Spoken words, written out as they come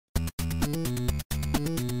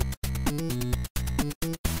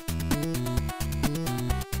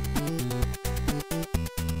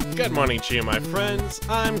Good morning to you, my friends.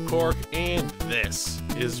 I'm Cork, and this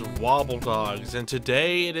is Wobbledogs, and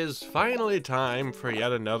today it is finally time for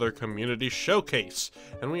yet another community showcase.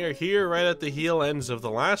 And we are here right at the heel ends of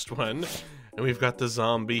the last one, and we've got the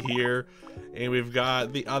zombie here, and we've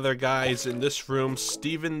got the other guys in this room,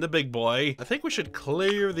 Steven the big boy. I think we should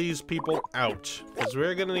clear these people out, because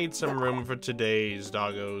we're gonna need some room for today's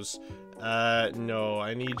doggos. No,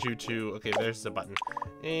 I need you to, okay, there's the button.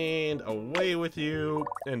 And away with you,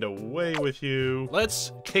 and away with you.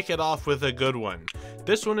 Let's kick it off with a good one.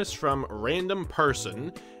 This one is from Random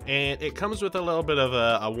Person, and it comes with a little bit of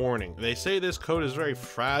a warning. They say this code is very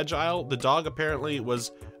fragile. The dog apparently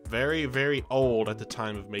was very, very old at the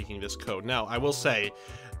time of making this code. Now, I will say,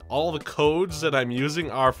 all the codes that I'm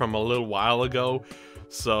using are from a little while ago,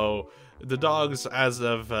 so the dogs as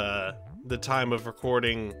of, the time of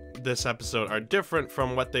recording this episode are different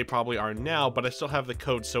from what they probably are now, but I still have the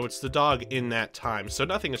code, so it's the dog in that time. So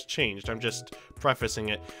nothing has changed, I'm just prefacing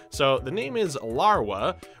it. So the name is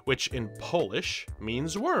Larwa, which in Polish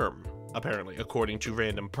means worm, apparently, according to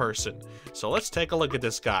Random Person. So let's take a look at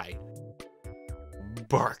this guy.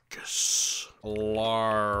 Barkus.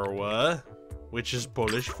 Larwa, which is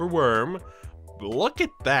Polish for worm. Look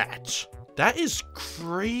at that. That is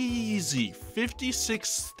crazy.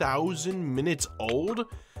 56,000 minutes old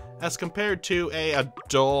as compared to a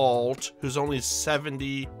adult who's only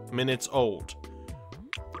 70 minutes old.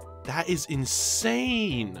 That is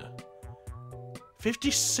insane.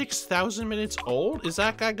 56,000 minutes old? Is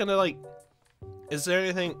that guy gonna, like, is there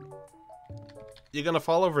anything, you gonna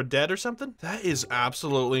fall over dead or something? That is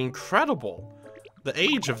absolutely incredible. The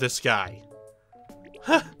age of this guy.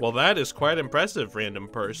 Huh. Well, that is quite impressive, Random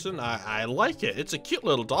Person. I like it. It's a cute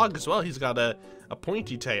little dog as well. He's got a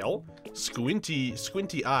pointy tail,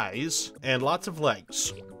 squinty eyes, and lots of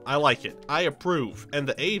legs. I like it. I approve. And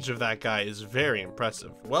the age of that guy is very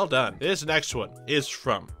impressive. Well done. This next one is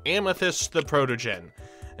from Amethyst the Protogen,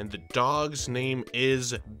 and the dog's name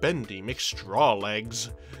is Bendy McStrawlegs.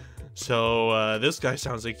 So, this guy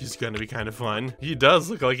sounds like he's gonna be kind of fun. He does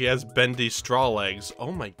look like he has bendy straw legs.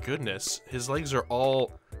 Oh my goodness. His legs are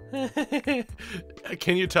all...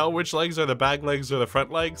 Can you tell which legs are the back legs or the front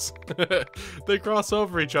legs? They cross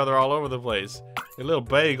over each other all over the place. A little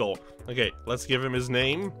bagel. Okay, let's give him his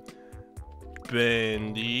name.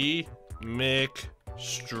 Bendy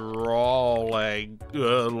legs.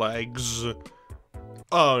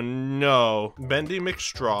 Oh no. Bendy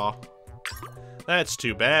McStraw. That's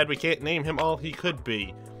too bad. We can't name him all he could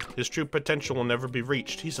be. His true potential will never be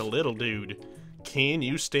reached. He's a little dude. Can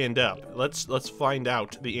you stand up? Let's find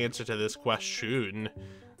out the answer to this question.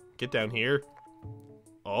 Get down here.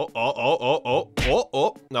 Oh.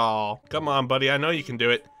 Aw, come on, buddy. I know you can do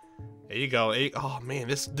it. There you go. Oh man,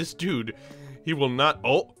 this dude, he will not.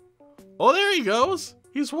 Oh, there he goes.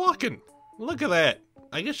 He's walking. Look at that.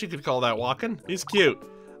 I guess you could call that walking. He's cute.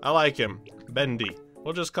 I like him. Bendy.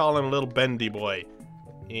 We'll just call him little Bendy boy.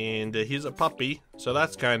 And he's a puppy, so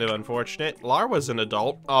that's kind of unfortunate. Larwa's an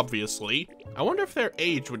adult, obviously. I wonder if their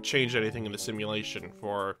age would change anything in the simulation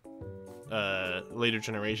for later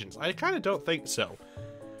generations. I kind of don't think so.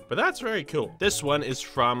 But that's very cool. This one is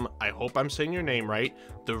from, I hope I'm saying your name right,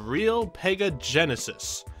 The Real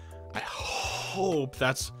Pegagenesis. I hope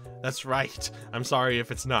that's right. I'm sorry if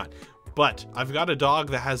it's not. But I've got a dog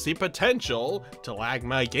that has the potential to lag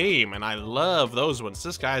my game, and I love those ones.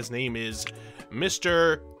 This guy's name is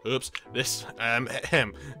Mr. Oops. This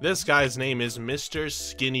guy's name is Mr.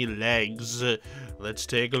 Skinny Legs. Let's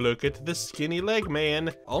take a look at the skinny leg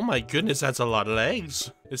man. Oh my goodness, that's a lot of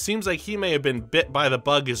legs. It seems like he may have been bit by the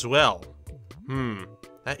bug as well.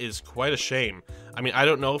 That is quite a shame. I mean, I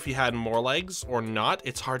don't know if he had more legs or not.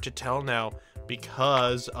 It's hard to tell now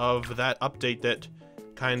because of that update that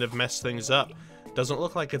kind of messed things up. Doesn't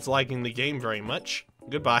look like it's lagging the game very much.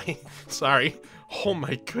 Goodbye. Sorry. Oh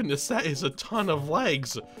my goodness, that is a ton of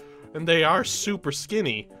legs. And they are super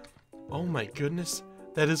skinny. Oh my goodness,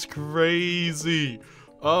 that is crazy.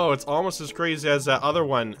 Oh, it's almost as crazy as that other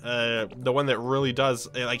one. The one that really does,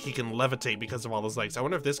 like, he can levitate because of all those legs. I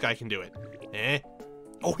wonder if this guy can do it.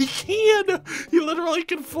 Oh, he can! He literally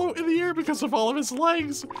can float in the air because of all of his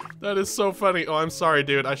legs. That is so funny. Oh, I'm sorry,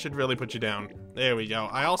 dude. I should really put you down. There we go.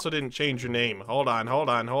 I also didn't change your name. Hold on.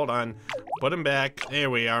 Put him back.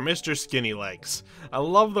 There we are, Mr. Skinny Legs. I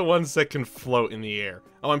love the ones that can float in the air.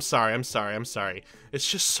 Oh, I'm sorry. It's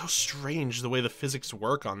just so strange the way the physics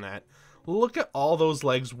work on that. Look at all those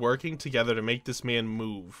legs working together to make this man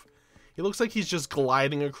move. He looks like he's just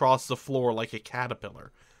gliding across the floor like a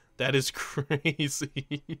caterpillar. That is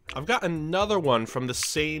crazy. I've got another one from the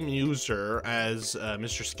same user as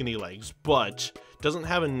Mr. Skinny Legs, but doesn't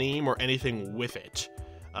have a name or anything with it.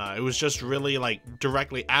 It was just really like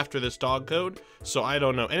directly after this dog code, so I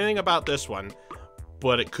don't know anything about this one,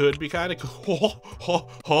 but it could be kind of cool.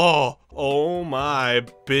 Oh my,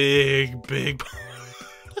 big.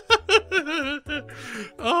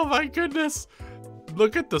 Oh my goodness.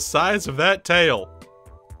 Look at the size of that tail.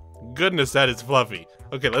 Goodness, that is fluffy.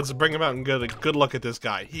 Okay, let's bring him out and get a good look at this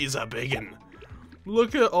guy. He's a biggin'.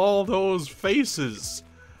 Look at all those faces.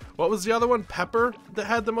 What was the other one? Pepper that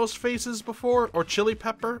had the most faces before? Or chili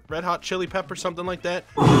pepper? Red hot chili pepper, something like that.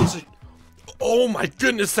 Oh my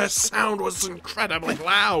goodness, that sound was incredibly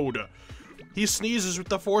loud. He sneezes with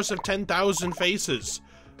the force of 10,000 faces.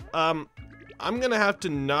 I'm gonna have to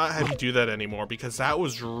not have you do that anymore because that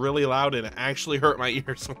was really loud and it actually hurt my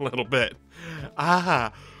ears a little bit.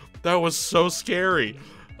 Ah, that was so scary.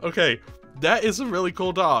 Okay, that is a really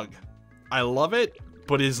cool dog. I love it,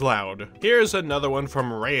 but it's loud. Here's another one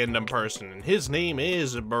from random person, and his name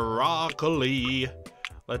is Broccoli.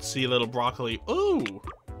 Let's see, little Broccoli. Ooh.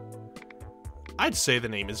 I'd say the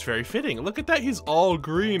name is very fitting. Look at that, he's all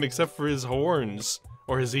green except for his horns.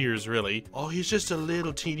 Or his ears, really. Oh, he's just a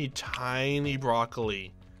little teeny tiny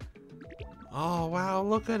Broccoli. Oh, wow,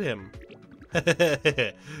 look at him.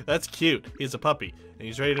 That's cute. He's a puppy, and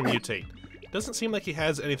he's ready to mutate. Doesn't seem like he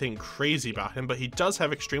has anything crazy about him, but he does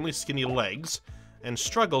have extremely skinny legs and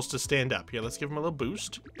struggles to stand up. Here, let's give him a little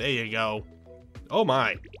boost. There you go. Oh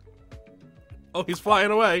my. Oh, he's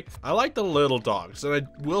flying away. I like the little dogs, and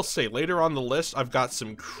I will say later on the list, I've got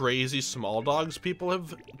some crazy small dogs people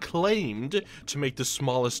have claimed to make the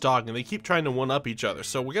smallest dog, and they keep trying to one-up each other.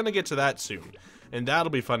 So we're gonna get to that soon, and that'll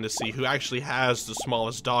be fun to see who actually has the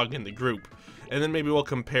smallest dog in the group. And then maybe we'll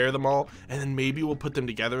compare them all, and then maybe we'll put them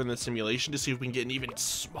together in the simulation to see if we can get an even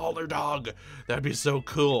smaller dog. That'd be so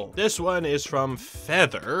cool. This one is from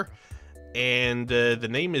Feather, and the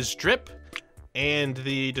name is Drip, and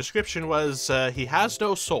the description was, he has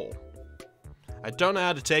no soul. I don't know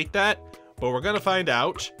how to take that, but we're gonna find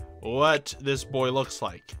out what this boy looks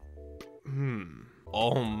like.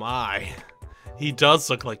 Oh my. He does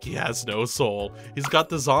look like he has no soul. He's got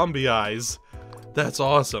the zombie eyes. That's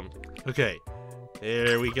awesome. Okay.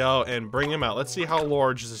 There we go, and bring him out. Let's see how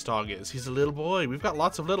large this dog is. He's a little boy. We've got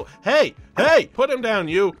lots of little... Hey! Hey! Put him down,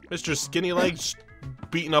 you! Mr. Skinny Legs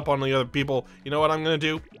beating up on the other people. You know what I'm gonna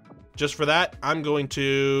do? Just for that, I'm going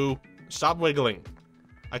to stop wiggling.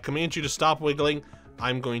 I command you to stop wiggling.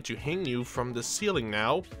 I'm going to hang you from the ceiling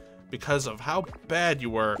now because of how bad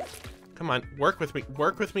you were. Come on, work with me.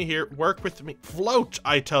 Work with me here. Work with me. Float,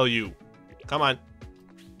 I tell you. Come on.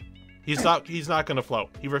 He's not gonna float.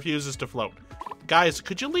 He refuses to float. Guys,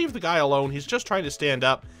 could you leave the guy alone? He's just trying to stand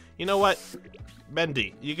up. You know what?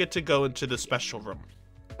 Bendy, you get to go into the special room.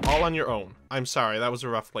 All on your own. I'm sorry, that was a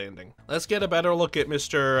rough landing. Let's get a better look at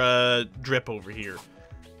Mr. Drip over here.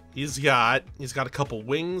 He's got a couple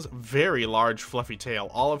wings, very large fluffy tail.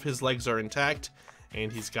 All of his legs are intact,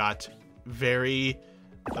 and he's got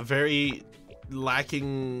a very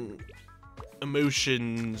lacking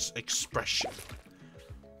emotions expression.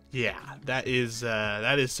 Yeah, that is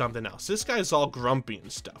something else. This guy's all grumpy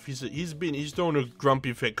and stuff. He's throwing a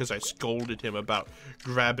grumpy fit because I scolded him about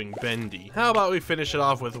grabbing Bendy. How about we finish it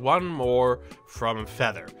off with one more from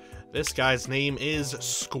Feather? This guy's name is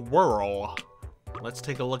Squirrel. Let's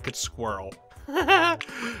take a look at Squirrel.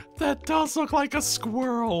 That does look like a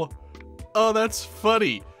squirrel. Oh, that's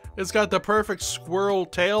funny. It's got the perfect squirrel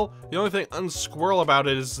tail. The only thing unsquirrel about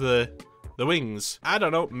it is the wings. I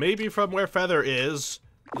don't know. Maybe from where Feather is,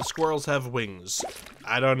 the squirrels have wings.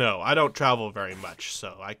 I don't know. I don't travel very much,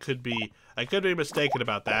 so I could be mistaken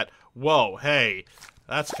about that. Whoa, hey,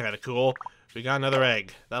 that's kind of cool. We got another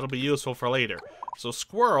egg. That'll be useful for later. So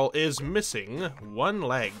Squirrel is missing one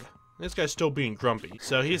leg. This guy's still being grumpy.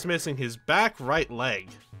 So he's missing his back right leg.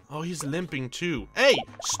 Oh, he's limping too. Hey,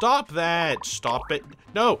 stop that. Stop it.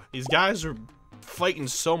 No, these guys are fighting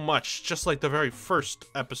so much, just like the very first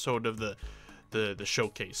episode of the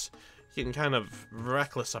showcase. Getting kind of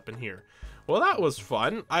reckless up in here. Well, that was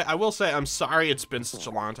fun. I will say I'm sorry it's been such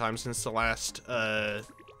a long time since the last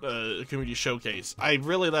community showcase. I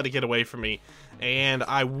really let it get away from me, and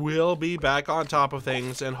I will be back on top of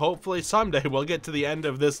things, and hopefully someday we'll get to the end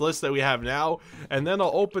of this list that we have now, and then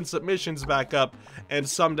I'll open submissions back up, and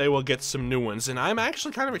someday we'll get some new ones. And I'm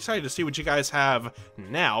actually kind of excited to see what you guys have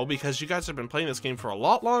now, because you guys have been playing this game for a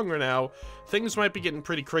lot longer now. Things might be getting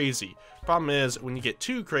pretty crazy. Problem is, when you get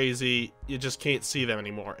too crazy, you just can't see them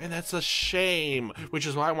anymore, and that's a shame, which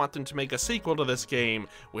is why I want them to make a sequel to this game,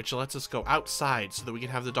 which lets us go outside so that we can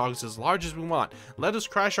have this the dogs as large as we want. Let us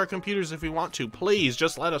crash our computers if we want to. Please,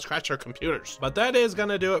 just let us crash our computers. But that is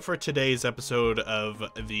gonna do it for today's episode of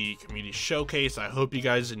the Community Showcase. I hope you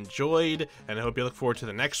guys enjoyed, and I hope you look forward to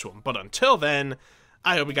the next one. But until then,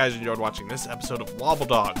 I hope you guys enjoyed watching this episode of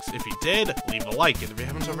Wobbledogs. If you did, leave a like, and if you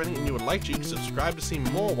haven't already and you would like to, you can subscribe to see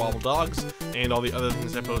more Wobbledogs and all the other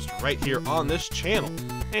things I post right here on this channel.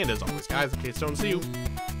 And as always, guys, in case I don't see you,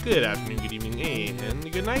 good afternoon, good evening,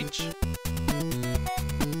 and good night.